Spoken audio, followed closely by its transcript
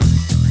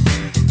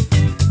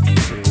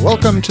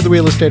Welcome to the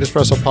Real Estate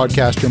Espresso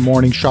Podcast, your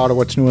morning shot of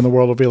what's new in the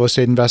world of real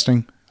estate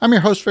investing. I'm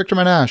your host, Victor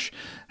Menashe.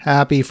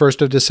 Happy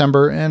 1st of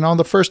December, and on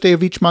the first day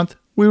of each month,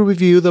 we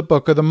review the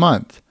book of the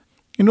month.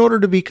 In order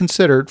to be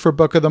considered for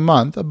book of the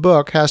month, a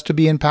book has to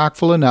be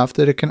impactful enough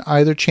that it can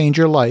either change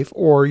your life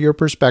or your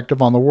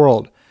perspective on the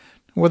world.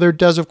 Whether it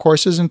does, of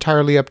course, is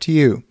entirely up to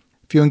you.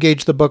 If you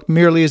engage the book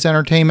merely as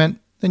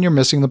entertainment, then you're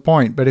missing the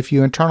point. But if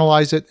you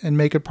internalize it and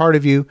make it part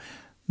of you,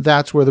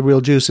 that's where the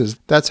real juice is.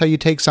 That's how you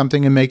take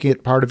something and make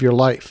it part of your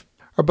life.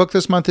 Our book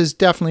this month is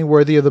definitely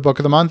worthy of the book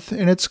of the month,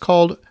 and it's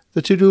called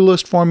The To-Do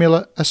List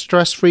Formula, A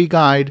Stress-Free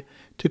Guide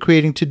to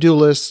Creating To-Do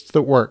Lists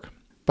That Work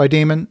by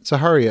Damon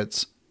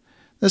Zahariadze.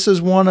 This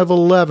is one of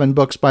 11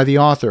 books by the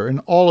author,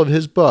 and all of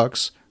his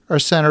books are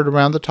centered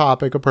around the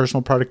topic of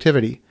personal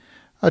productivity,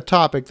 a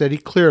topic that he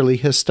clearly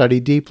has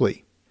studied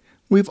deeply.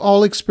 We've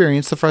all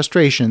experienced the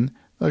frustration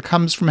that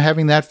comes from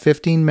having that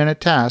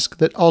 15-minute task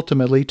that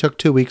ultimately took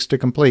 2 weeks to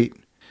complete.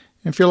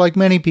 If you're like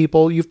many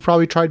people, you've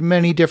probably tried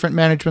many different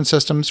management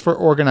systems for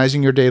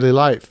organizing your daily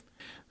life.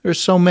 There's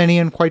so many,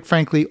 and quite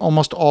frankly,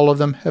 almost all of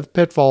them have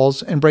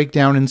pitfalls and break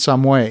down in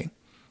some way.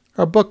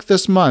 Our book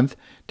this month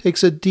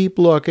takes a deep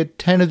look at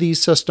 10 of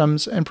these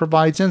systems and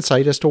provides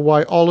insight as to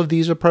why all of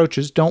these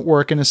approaches don't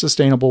work in a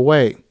sustainable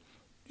way.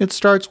 It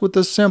starts with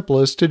the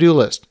simplest to-do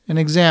list and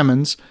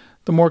examines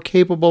the more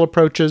capable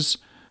approaches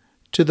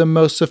to the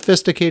most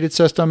sophisticated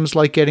systems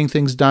like Getting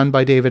Things Done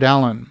by David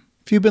Allen.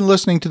 If you've been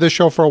listening to this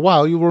show for a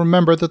while, you will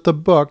remember that the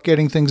book,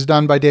 Getting Things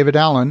Done by David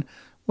Allen,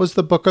 was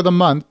the book of the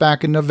month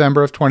back in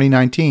November of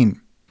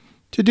 2019.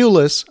 To-do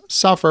lists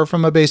suffer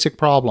from a basic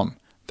problem.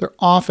 They're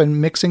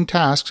often mixing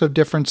tasks of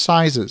different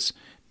sizes,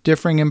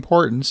 differing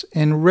importance,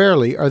 and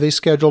rarely are they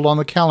scheduled on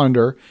the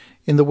calendar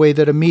in the way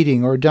that a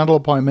meeting or a dental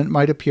appointment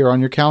might appear on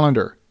your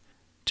calendar.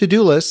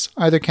 To-do lists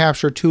either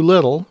capture too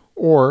little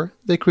or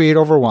they create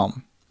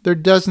overwhelm. There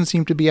doesn't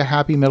seem to be a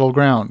happy middle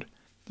ground.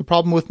 The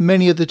problem with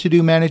many of the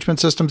to-do management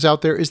systems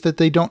out there is that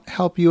they don't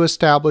help you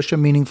establish a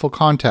meaningful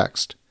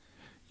context.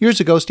 Years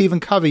ago,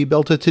 Stephen Covey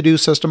built a to-do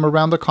system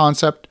around the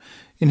concept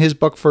in his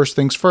book First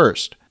Things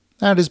First.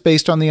 That is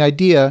based on the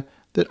idea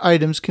that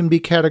items can be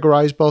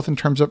categorized both in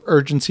terms of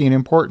urgency and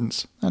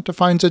importance. That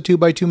defines a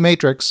 2x2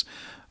 matrix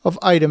of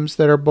items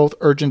that are both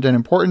urgent and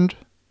important,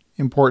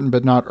 important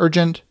but not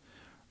urgent,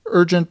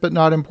 urgent but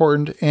not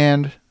important,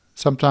 and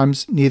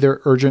sometimes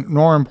neither urgent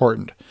nor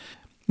important.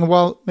 And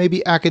while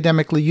maybe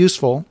academically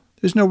useful,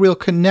 there's no real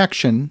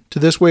connection to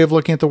this way of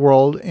looking at the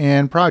world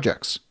and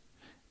projects.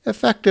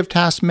 Effective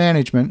task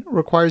management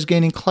requires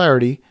gaining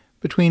clarity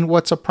between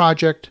what's a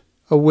project,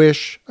 a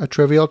wish, a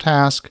trivial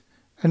task,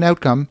 an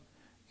outcome,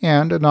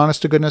 and an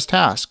honest-to-goodness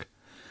task.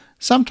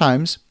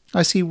 Sometimes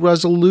I see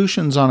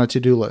resolutions on a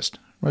to-do list.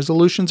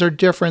 Resolutions are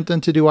different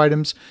than to-do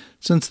items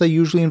since they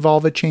usually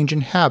involve a change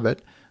in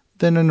habit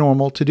than a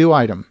normal to-do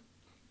item.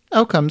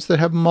 Outcomes that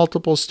have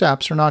multiple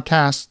steps are not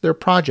tasks, they're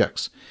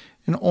projects,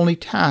 and only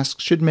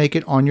tasks should make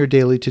it on your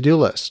daily to-do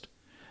list.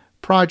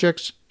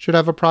 Projects should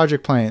have a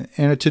project plan,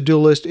 and a to-do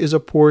list is a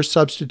poor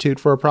substitute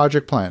for a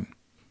project plan.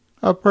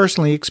 I've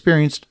personally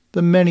experienced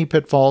the many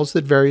pitfalls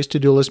that various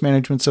to-do list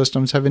management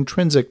systems have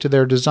intrinsic to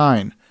their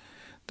design.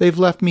 They've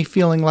left me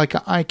feeling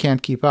like I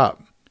can't keep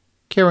up.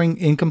 Carrying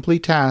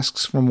incomplete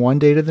tasks from one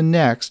day to the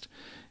next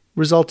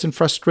results in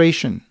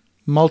frustration,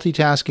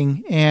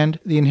 multitasking, and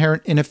the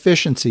inherent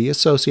inefficiency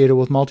associated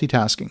with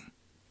multitasking.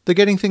 The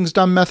Getting Things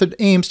Done method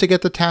aims to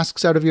get the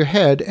tasks out of your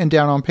head and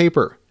down on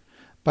paper.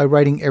 By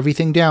writing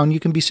everything down, you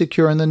can be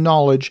secure in the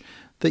knowledge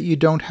that you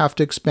don't have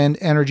to expend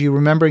energy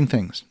remembering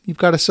things. You've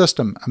got a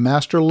system, a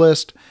master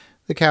list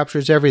that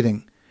captures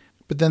everything.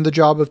 But then the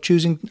job of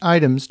choosing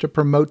items to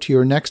promote to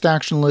your next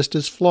action list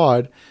is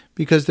flawed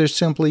because there's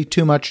simply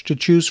too much to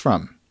choose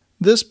from.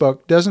 This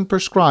book doesn't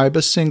prescribe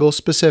a single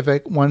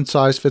specific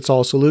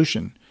one-size-fits-all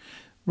solution.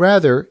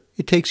 Rather,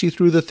 it takes you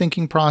through the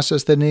thinking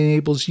process that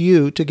enables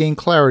you to gain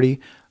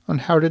clarity on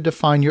how to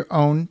define your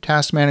own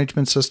task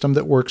management system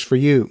that works for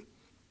you.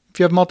 If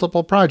you have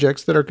multiple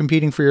projects that are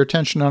competing for your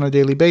attention on a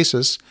daily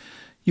basis,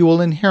 you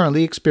will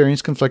inherently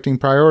experience conflicting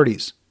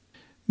priorities.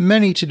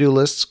 Many to-do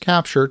lists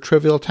capture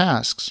trivial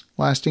tasks,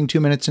 lasting 2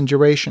 minutes in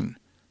duration,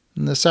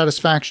 and the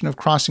satisfaction of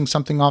crossing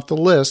something off the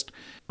list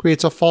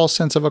creates a false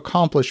sense of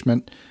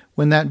accomplishment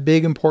when that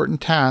big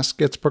important task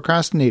gets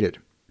procrastinated.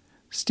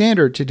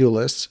 Standard to-do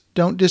lists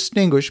don't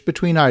distinguish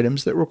between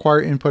items that require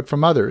input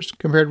from others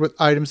compared with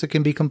items that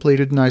can be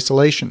completed in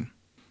isolation.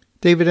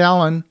 David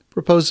Allen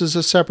proposes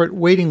a separate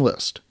waiting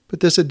list, but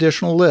this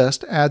additional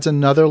list adds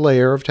another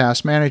layer of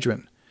task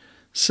management.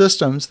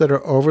 Systems that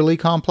are overly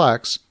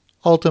complex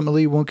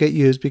ultimately won't get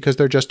used because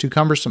they're just too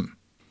cumbersome.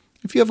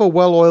 If you have a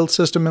well-oiled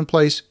system in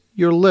place,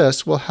 your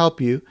list will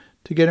help you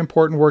to get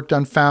important work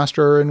done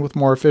faster and with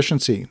more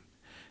efficiency.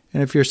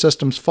 And if your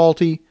system's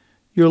faulty,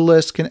 your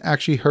list can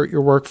actually hurt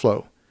your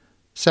workflow,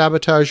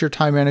 sabotage your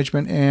time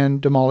management,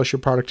 and demolish your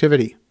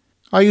productivity.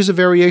 I use a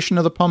variation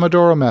of the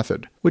Pomodoro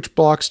method, which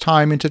blocks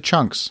time into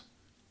chunks.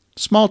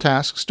 Small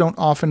tasks don't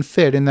often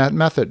fit in that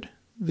method.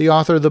 The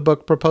author of the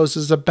book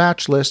proposes a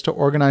batch list to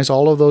organize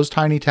all of those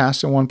tiny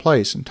tasks in one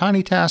place, and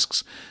tiny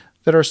tasks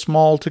that are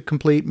small to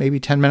complete, maybe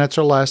 10 minutes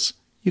or less,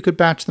 you could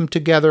batch them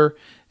together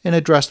and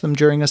address them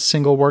during a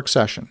single work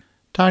session.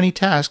 Tiny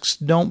tasks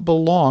don't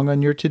belong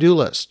on your to-do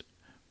list.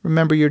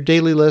 Remember, your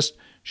daily list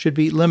should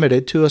be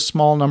limited to a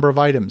small number of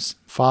items,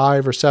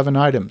 5 or 7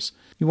 items.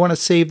 You want to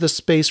save the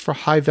space for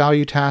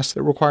high-value tasks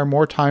that require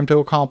more time to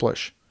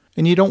accomplish.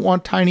 And you don't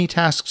want tiny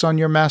tasks on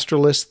your master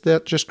list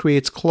that just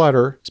creates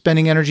clutter.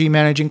 Spending energy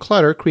managing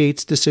clutter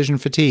creates decision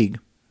fatigue.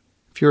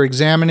 If you're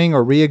examining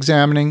or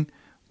re-examining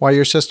why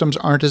your systems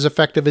aren't as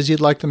effective as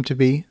you'd like them to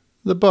be,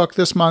 the book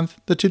this month,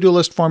 The To-Do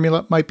List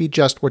Formula, might be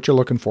just what you're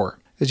looking for.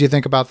 As you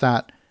think about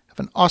that, have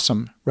an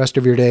awesome rest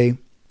of your day.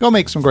 Go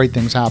make some great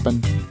things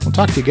happen. We'll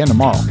talk to you again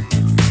tomorrow.